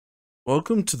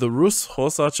Welcome to the Rus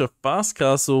Horse Archer Fast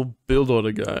Castle Build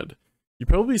Order Guide. You've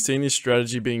probably seen this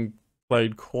strategy being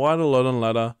played quite a lot on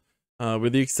ladder.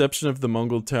 With the exception of the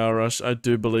Mongol Tower Rush, I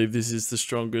do believe this is the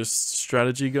strongest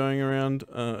strategy going around,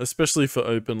 especially for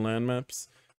open land maps.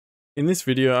 In this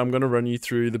video, I'm going to run you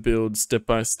through the build step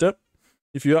by step.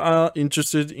 If you are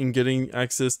interested in getting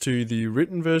access to the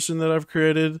written version that I've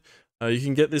created, you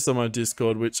can get this on my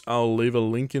Discord, which I'll leave a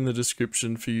link in the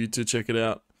description for you to check it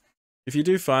out. If you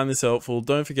do find this helpful,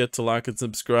 don't forget to like and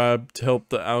subscribe to help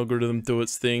the algorithm do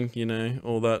its thing, you know,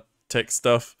 all that tech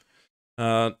stuff.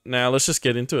 Now let's just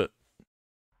get into it.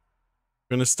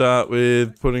 We're going to start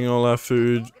with putting all our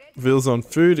villas on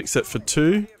food except for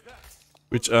 2,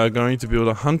 which are going to build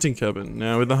a hunting cabin.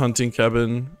 Now with the hunting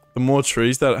cabin, the more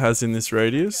trees that it has in this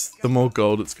radius, the more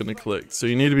gold it's going to collect. So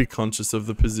you need to be conscious of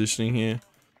the positioning here.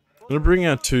 I'm going to bring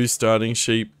our 2 starting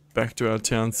sheep back to our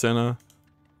town center.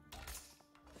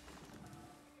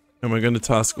 And we're going to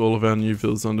task all of our new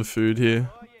villas onto food here.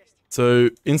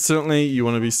 So instantly you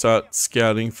want to start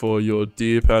scouting for your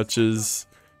deer patches.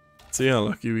 See how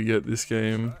lucky we get this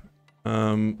game.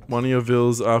 One of your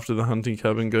villas after the hunting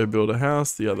cabin, go build a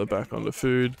house, the other back onto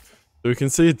food. So we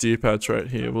can see a deer patch right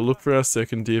here. We'll look for our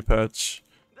second deer patch.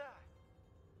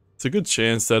 It's a good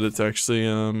chance that it's actually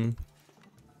on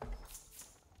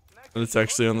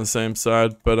the same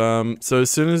side. But so as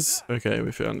soon as, okay,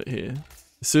 we found it here.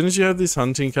 As soon as you have this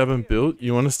hunting cabin built,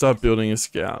 you want to start building a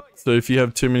scout. So if you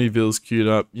have too many villas queued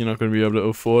up, you're not going to be able to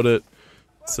afford it.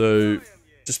 So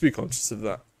just be conscious of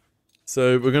that.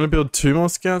 So we're going to build 2 more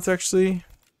scouts actually.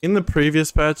 In the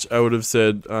previous patch, I would have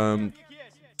said 2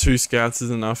 scouts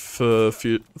is enough for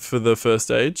the first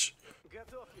stage.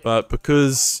 But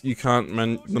because you can't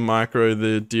micro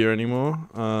the deer anymore,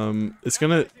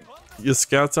 your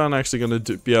scouts aren't actually going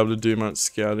to be able to do much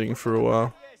scouting for a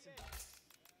while.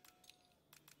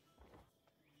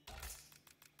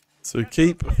 So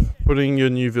keep putting your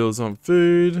new villas on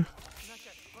food.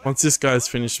 Once this guy's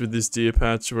finished with this deer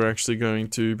patch, we're actually going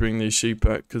to bring these sheep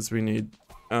back because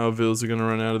our villas are going to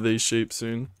run out of these sheep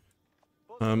soon.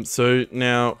 So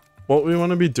now what we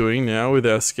want to be doing now with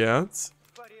our scouts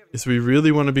is we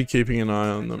really want to be keeping an eye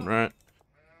on them, right?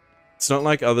 It's not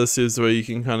like other civs where you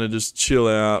can kind of just chill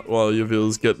out while your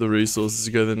villas get the resources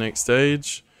to go to the next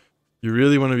stage. You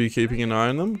really want to be keeping an eye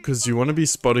on them because you want to be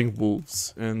spotting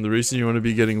wolves. And the reason you want to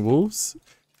be getting wolves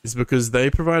is because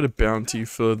they provide a bounty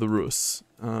for the Rus.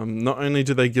 Not only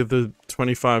do they give the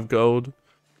 25 gold,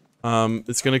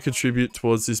 it's going to contribute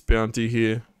towards this bounty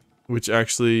here, which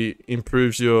actually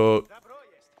improves your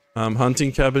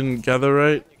hunting cabin gather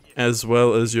rate as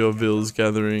well as your villas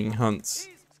gathering hunts.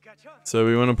 So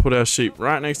we want to put our sheep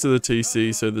right next to the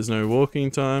TC so there's no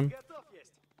walking time.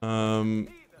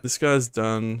 This guy's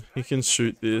done. He can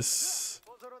shoot this.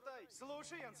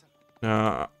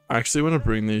 Now, I actually want to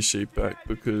bring these sheep back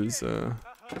because I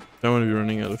don't want to be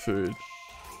running out of food.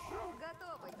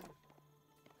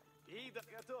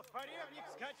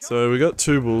 So we got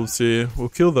 2 wolves here. We'll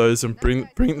kill those and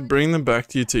bring them back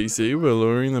to your TC. We're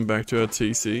luring them back to our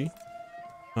TC.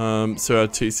 So our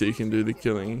TC can do the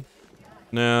killing.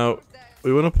 Now,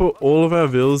 we want to put all of our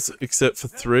villas except for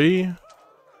 3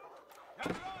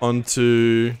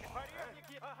 onto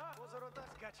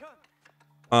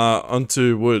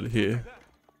wood here.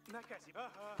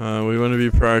 We want to be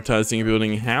prioritizing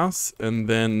building a house, and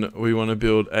then we want to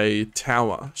build a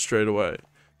tower straight away.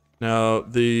 Now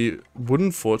the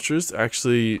wooden fortress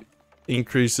actually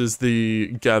increases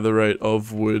the gather rate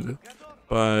of wood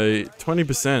by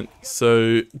 20%,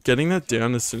 so getting that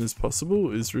down as soon as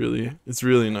possible is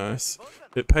really nice.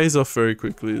 It pays off very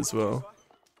quickly as well.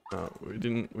 We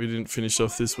didn't finish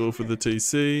off this wall for the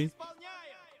TC.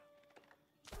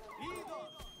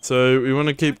 So we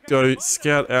want to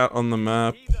scout out on the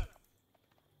map.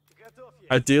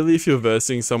 Ideally, if you're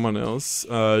versing someone else,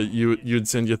 you'd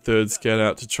send your 3rd scout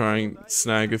out to try and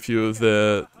snag a few of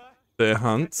their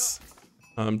hunts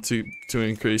to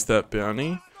increase that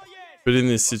bounty. But in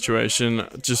this situation,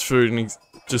 just for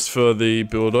the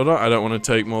build order, I don't want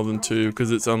to take more than 2 because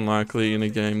it's unlikely in a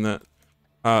game that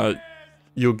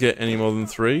you'll get any more than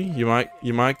 3. You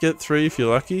might get 3 if you're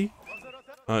lucky,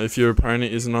 if your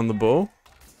opponent isn't on the ball,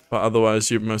 but otherwise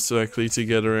you're most likely to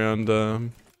get around 2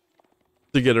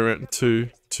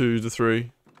 to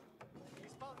 3.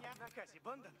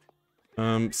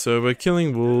 So we're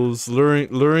killing wolves,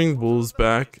 luring wolves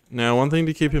back. Now one thing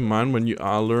to keep in mind when you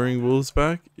are luring wolves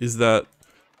back is that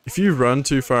if you run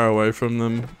too far away from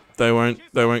them, they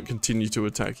won't continue to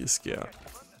attack your scout.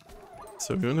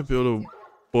 So we're going to build a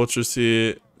fortress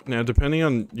here. Now depending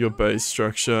on your base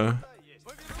structure,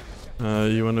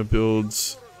 you want to build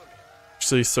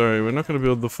actually, sorry, we're not going to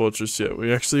build the fortress yet.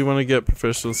 We actually want to get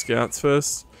professional scouts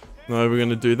first. The way we're going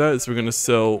to do that is we're going to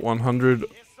sell 100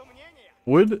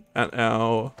 wood at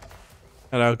our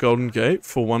golden gate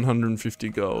for 150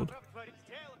 gold.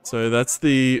 So that's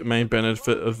the main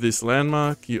benefit of this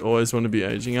landmark. You always want to be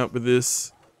aging up with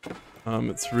this.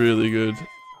 It's really good.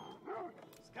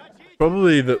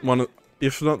 Probably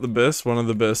if not the best, one of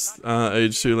the best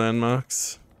age 2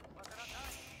 landmarks.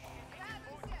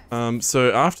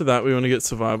 So after that we want to get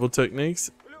survival techniques.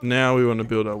 Now we want to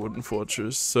build our wooden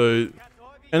fortress. So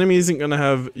enemy isn't going to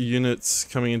have units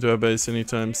coming into our base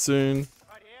anytime soon.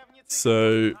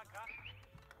 So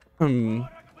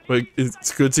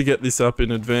it's good to get this up in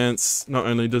advance. Not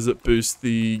only does it boost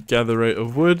the gather rate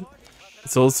of wood,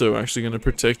 it's also actually going to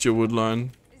protect your wood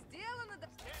line.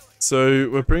 So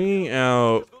we're bringing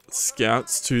our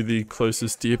scouts to the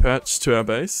closest deer patch to our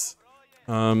base,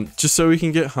 just so we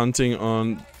can get hunting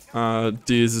on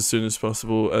deers as soon as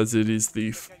possible, as it is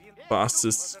the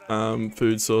fastest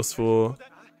food source for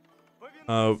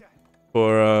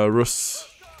Rus.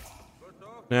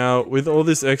 Now, with all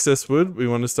this excess wood, we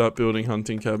want to start building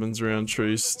hunting cabins around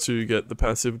trees to get the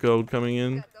passive gold coming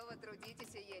in.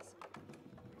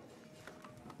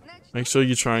 Make sure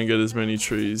you try and get as many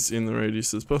trees in the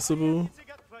radius as possible.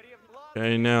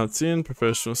 Okay, now it's in.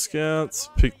 Professional scouts.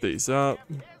 Pick these up.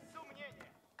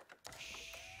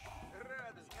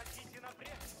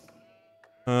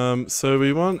 So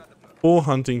we want 4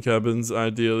 hunting cabins,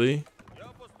 ideally.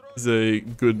 Is a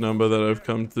good number that I've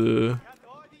come to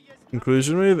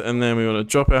conclusion with, and then we want to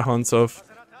drop our hunts off.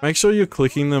 Make sure you're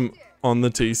clicking them on the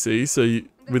TC, so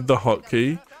with the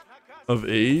hotkey of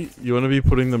E, you want to be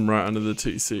putting them right under the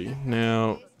TC.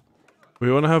 Now, we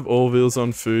want to have all vills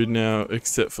on food now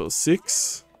except for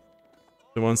 6.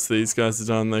 So once these guys are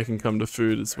done, they can come to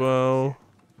food as well.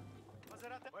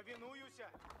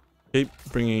 Keep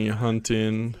bringing your hunt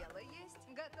in.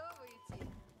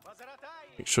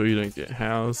 Make sure you don't get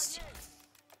housed.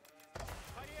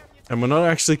 And we're not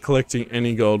actually collecting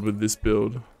any gold with this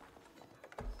build.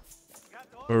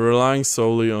 We're relying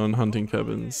solely on hunting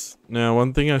cabins. Now,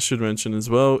 one thing I should mention as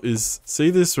well is, see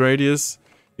this radius?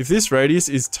 If this radius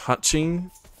is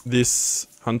touching this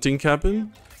hunting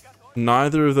cabin,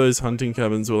 neither of those hunting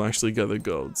cabins will actually gather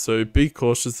gold. So be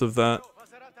cautious of that,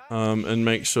 and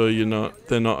make sure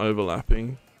they're not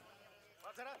overlapping.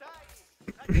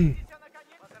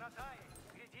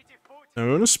 Now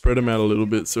we want to spread them out a little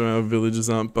bit so our villagers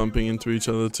aren't bumping into each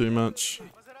other too much.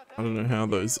 I don't know how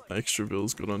those extra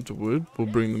vills got onto wood. We'll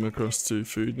bring them across to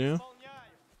food now.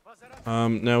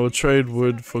 Now we'll trade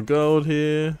wood for gold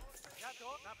here.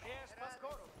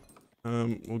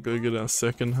 We'll go get our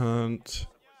second hunt.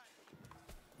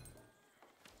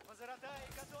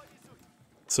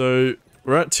 So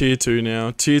we're at tier 2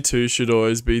 now. Tier 2 should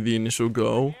always be the initial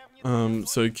goal.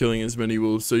 So killing as many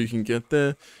wolves so you can get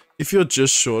there. If you're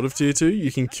just short of tier 2,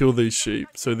 you can kill these sheep.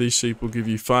 So these sheep will give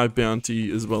you 5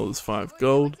 bounty as well as 5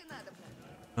 gold.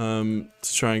 To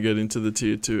try and get into the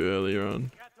tier 2 earlier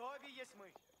on.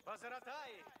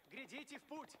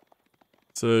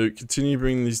 So continue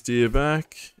bringing these deer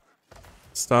back.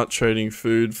 Start trading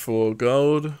food for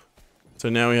gold. So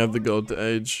now we have the gold to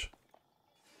age.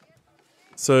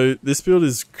 So this build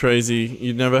is crazy.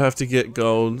 You never have to get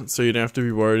gold, so you don't have to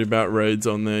be worried about raids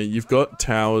on there. You've got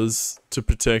towers to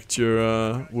protect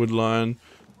your wood line.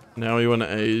 Now we want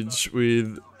to age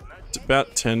with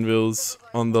about 10 vills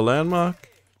on the landmark.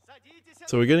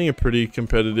 So we're getting a pretty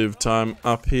competitive time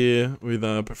up here with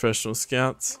professional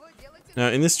scouts. Now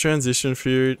in this transition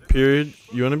period,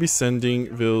 you want to be sending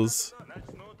vills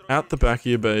out the back of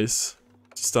your base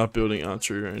to start building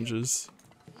archery ranges.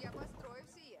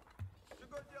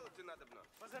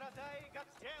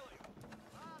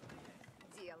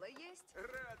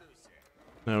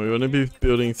 Now we want to be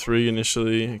building 3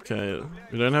 initially. Okay,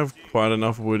 we don't have quite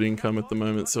enough wood income at the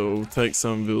moment, so we'll take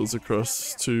some vills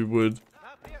across to wood,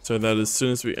 so that as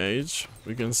soon as we age,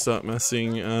 we can start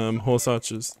massing horse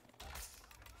archers.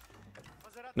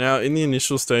 Now in the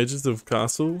initial stages of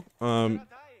castle,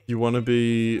 you want to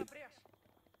be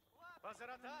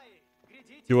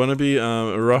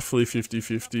roughly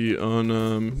 50-50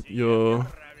 on your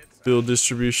build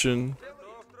distribution.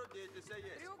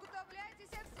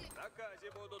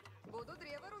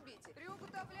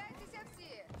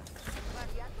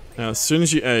 Now, as soon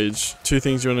as you age, 2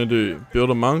 things you want to do. Build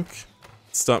a monk,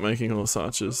 start making horse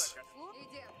archers.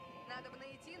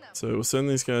 So we'll send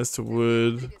these guys to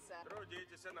wood.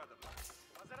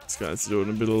 This guy's doing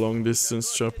a bit of long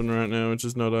distance chopping right now, which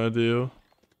is not ideal.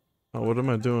 Oh, what am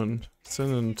I doing?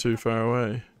 Sending them too far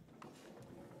away.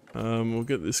 We'll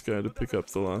get this guy to pick up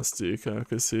the last deer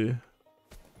carcass here.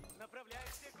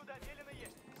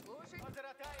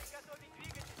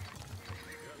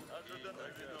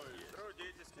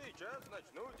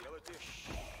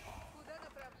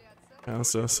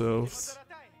 House ourselves.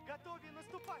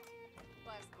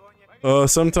 Oh,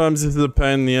 sometimes this is a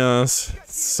pain in the ass.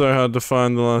 It's so hard to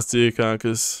find the last deer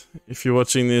carcass. If you're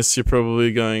watching this, you're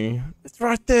probably going, "It's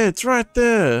right there, it's right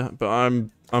there." But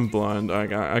I'm blind.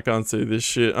 I can't see this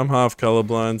shit. I'm half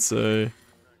colorblind, so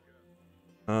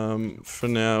for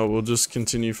now we'll just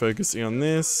continue focusing on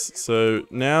this. So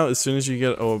now, as soon as you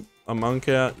get a monk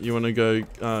out, you want to go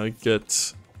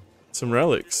get some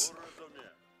relics.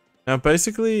 Now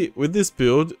basically, with this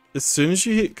build, as soon as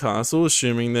you hit castle,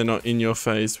 assuming they're not in your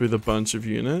face with a bunch of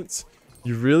units,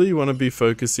 you really want to be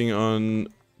focusing on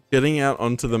getting out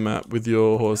onto the map with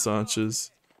your horse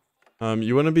archers.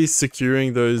 You want to be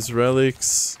securing those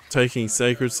relics, taking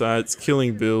sacred sites,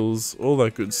 killing bills, all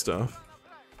that good stuff.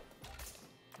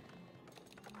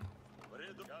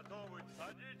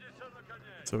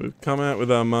 So we've come out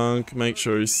with our monk, make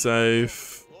sure he's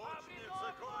safe.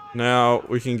 Now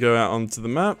we can go out onto the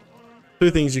map. Two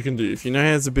things you can do. If you know he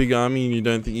has a big army and you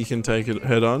don't think you can take it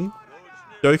head on,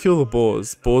 go kill the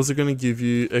boars. Boars are going to give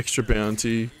you extra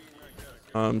bounty,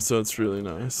 so it's really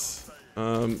nice.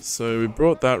 So we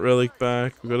brought that relic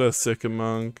back. We got our second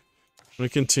monk. I'm going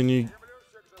to continue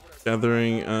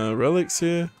gathering relics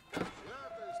here.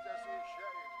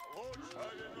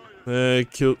 There,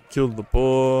 killed the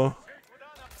boar.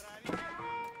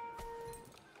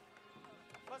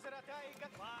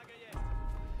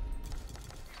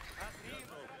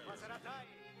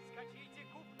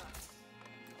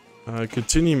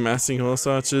 Continue massing horse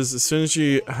archers. As soon as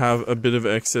you have a bit of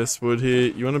excess wood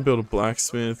here, you want to build a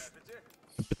blacksmith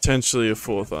and potentially a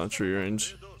 4th archery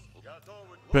range.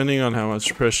 Depending on how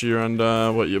much pressure you're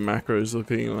under, what your macro is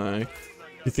looking like,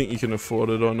 if you think you can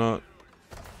afford it or not.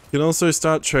 You can also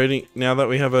start trading, now that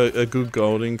we have a good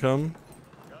gold income.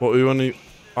 What we want to...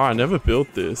 Oh, I never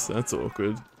built this. That's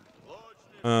awkward.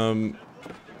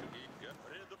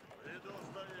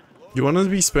 You want to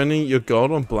be spending your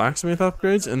gold on blacksmith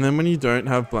upgrades, and then when you don't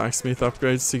have blacksmith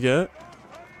upgrades to get,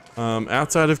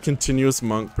 outside of continuous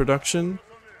monk production,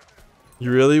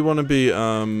 you really want to be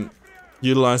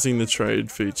utilizing the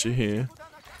trade feature here.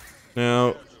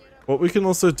 Now, what we can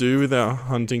also do with our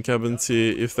hunting cabins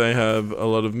here, if they have a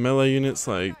lot of melee units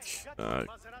like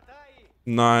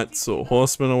knights or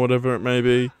horsemen or whatever it may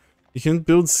be, you can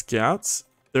build scouts.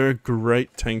 They're a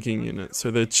great tanking unit, so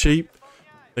they're cheap,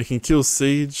 they can kill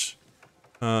siege.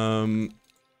 So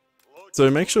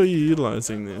make sure you're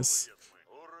utilizing this.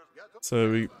 So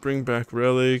we bring back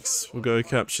relics, we'll go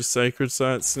capture sacred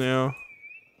sites now.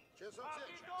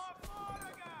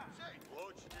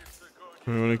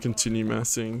 We want to continue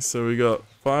massing. So we got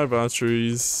 5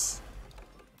 archeries.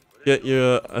 Get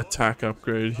your attack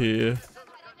upgrade here.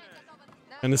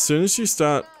 And as soon as you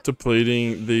start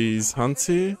depleting these hunts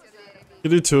here,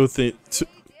 you do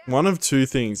one of two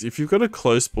things. If you've got a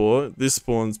close boar, this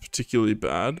spawn's particularly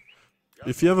bad.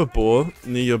 If you have a boar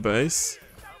near your base,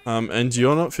 and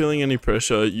you're not feeling any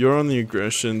pressure, you're on the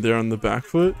aggression, they're on the back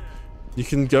foot, you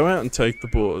can go out and take the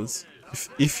boars.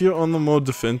 If you're on the more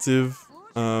defensive,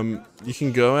 you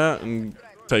can go out and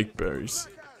take berries.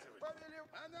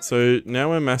 So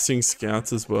now we're massing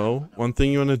scouts as well. One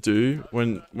thing you want to do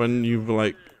when you've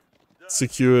like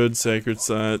secured sacred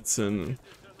sites and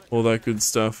all that good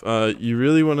stuff, you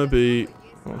really want to be...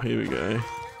 Oh, here we go. I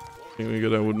think we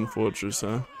got our wooden fortress,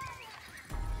 huh?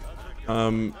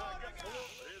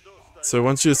 So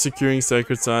once you're secured the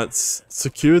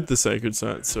sacred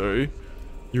sites, sorry,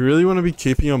 you really want to be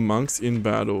keeping your monks in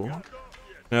battle.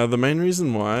 Now, the main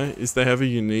reason why is they have a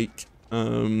unique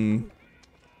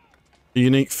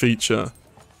feature.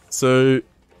 So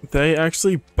they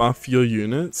actually buff your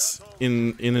units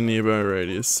in a nearby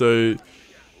radius. So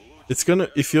it's gonna,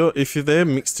 if they're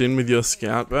mixed in with your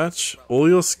scout batch, all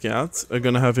your scouts are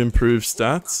gonna have improved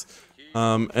stats,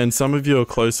 and some of your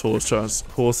close horse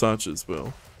archers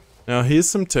will. Now here's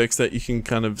some text that you can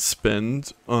kind of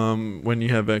spend when you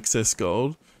have excess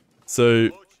gold.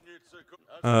 So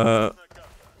we're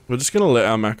just gonna let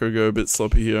our macro go a bit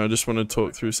sloppy here. I just want to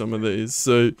talk through some of these.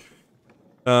 So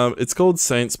it's called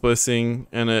Saint's Blessing,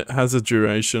 and it has a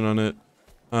duration on it.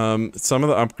 Some of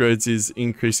the upgrades is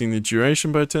increasing the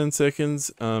duration by 10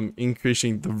 seconds,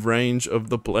 increasing the range of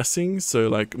the blessings, so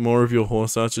like more of your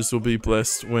horse archers will be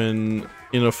blessed when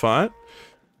in a fight,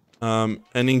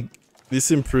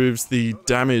 this improves the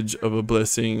damage of a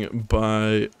blessing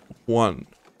by 1.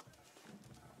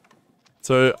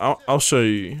 So I'll show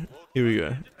you. Here we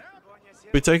go.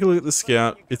 If we take a look at the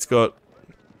scout,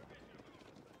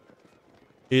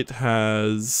 it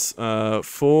has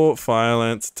 4 fire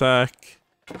lance attack,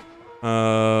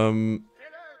 and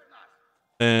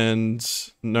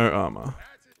no armor.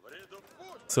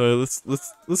 So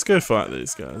let's go fight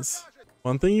these guys.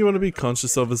 One thing you want to be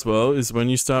conscious of as well is when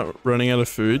you start running out of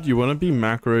food, you want to be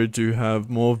macroed to have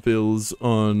more bills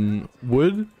on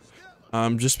wood.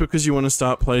 Just because you want to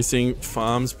start placing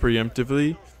farms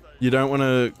preemptively. You don't want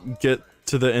to get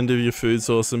to the end of your food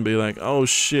source and be like, oh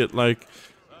shit, like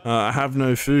I have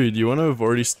no food. You want to have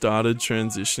already started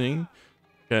transitioning.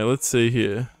 Okay, let's see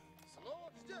here.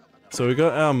 So we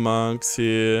got our monks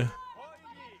here.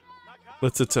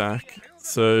 Let's attack.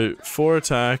 So 4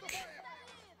 attack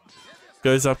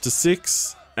goes up to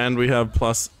 6, and we have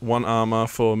 +1 armor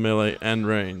for melee and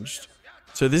ranged.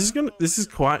 So this is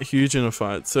quite huge in a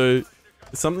fight. So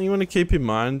it's something you want to keep in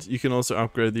mind. You can also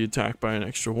upgrade the attack by an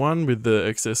extra 1 with the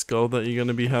excess gold that you're going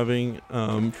to be having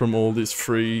from all this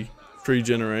free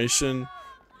generation.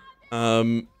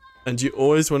 And you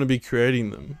always want to be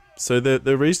creating them. So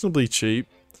they're reasonably cheap.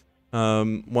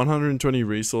 120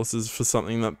 resources for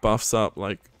something that buffs up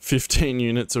like 15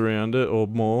 units around it or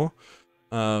more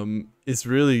is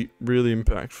really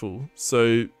impactful.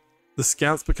 So the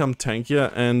scouts become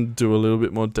tankier and do a little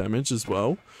bit more damage as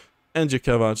well, and your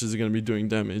cav archers are going to be doing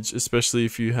damage, especially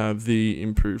if you have the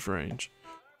improved range.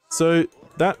 So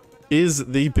that is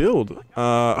the build.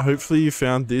 Hopefully you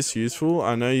found this useful.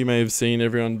 I know you may have seen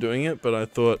everyone doing it, but I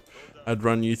thought I'd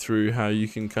run you through how you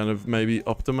can kind of maybe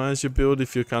optimize your build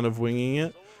if you're kind of winging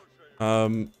it.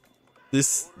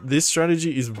 This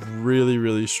strategy is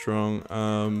really strong.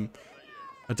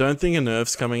 I don't think a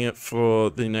nerf's coming up for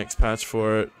the next patch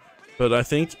for it, but I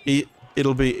think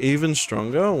it'll be even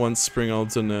stronger once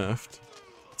Springolds are nerfed.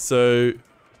 So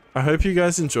I hope you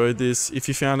guys enjoyed this. If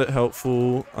you found it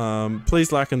helpful,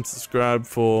 please like and subscribe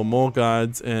for more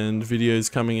guides and videos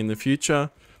coming in the future.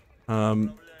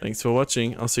 Thanks for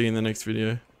watching. I'll see you in the next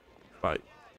video. Bye.